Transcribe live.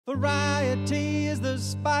Variety is the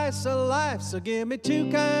spice of life, so give me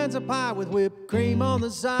 2 kinds of pie with whipped cream on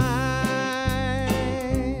the side.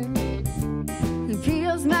 He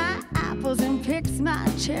peels my apples and picks my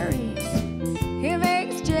cherries. He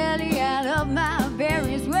makes jelly out of my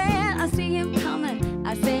berries. When I see him coming,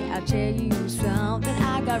 I say, I'll tell you something.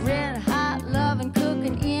 I got red hot lovin'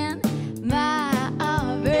 cooking in my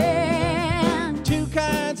oven. 2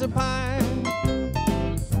 kinds of pie.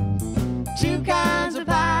 2 kinds of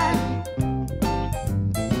pie.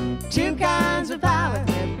 2 kinds of pie with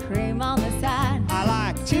whipped cream on the side. I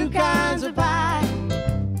like 2 kinds of pie.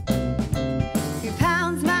 He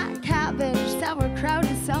pounds my cabbage, sauerkraut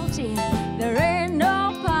is salty. There ain't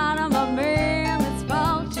no part of my man that's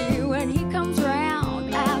faulty. When he comes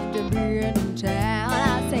round after being in town,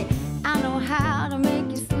 I say, I know how to make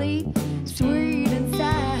you sleep sweet and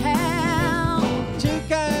sound. 2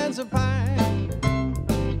 kinds of pie.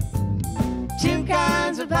 2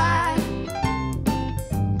 kinds of pie.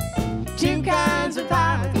 2 kinds of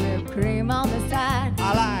pie with whipped cream on the side.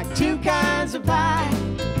 I like 2 kinds of pie.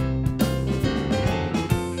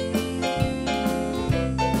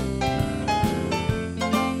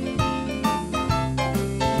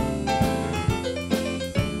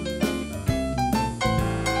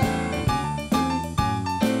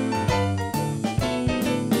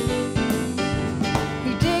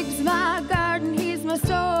 He digs my garden, he's my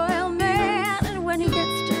soil man, and when he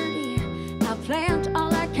gets dirty, I plant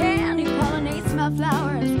all I can. He pollinates my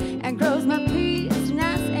flowers and grows my peas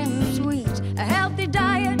nice and sweet. A healthy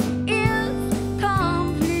diet is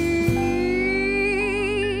complete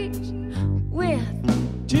with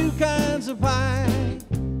 2 kinds of pie.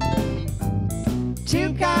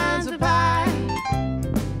 2 kinds of pie.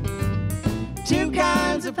 2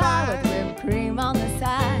 kinds of pie with whipped cream on the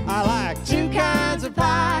side. I like 2 kinds of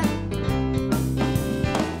pie.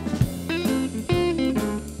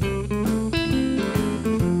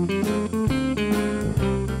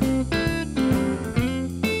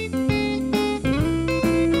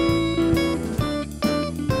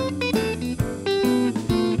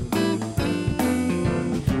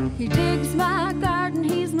 He digs my garden,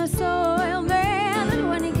 he's my soil man, and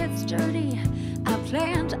when he gets dirty, I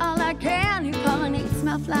plant all I can. He pollinates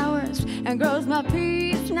my flowers and grows my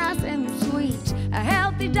peas nice and sweet. A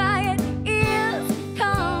healthy diet is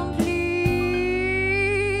complete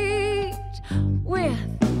with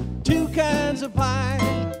 2 kinds of pie.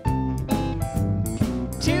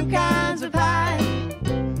 2 kinds of pie.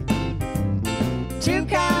 2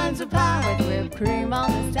 kinds of pie with whipped cream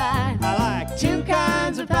on the side. I like 2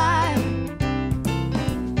 kinds of pie.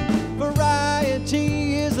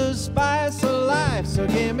 Variety is the spice of life, so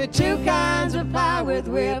give me 2 2 kinds of pie with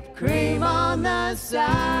whipped cream on the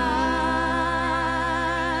side.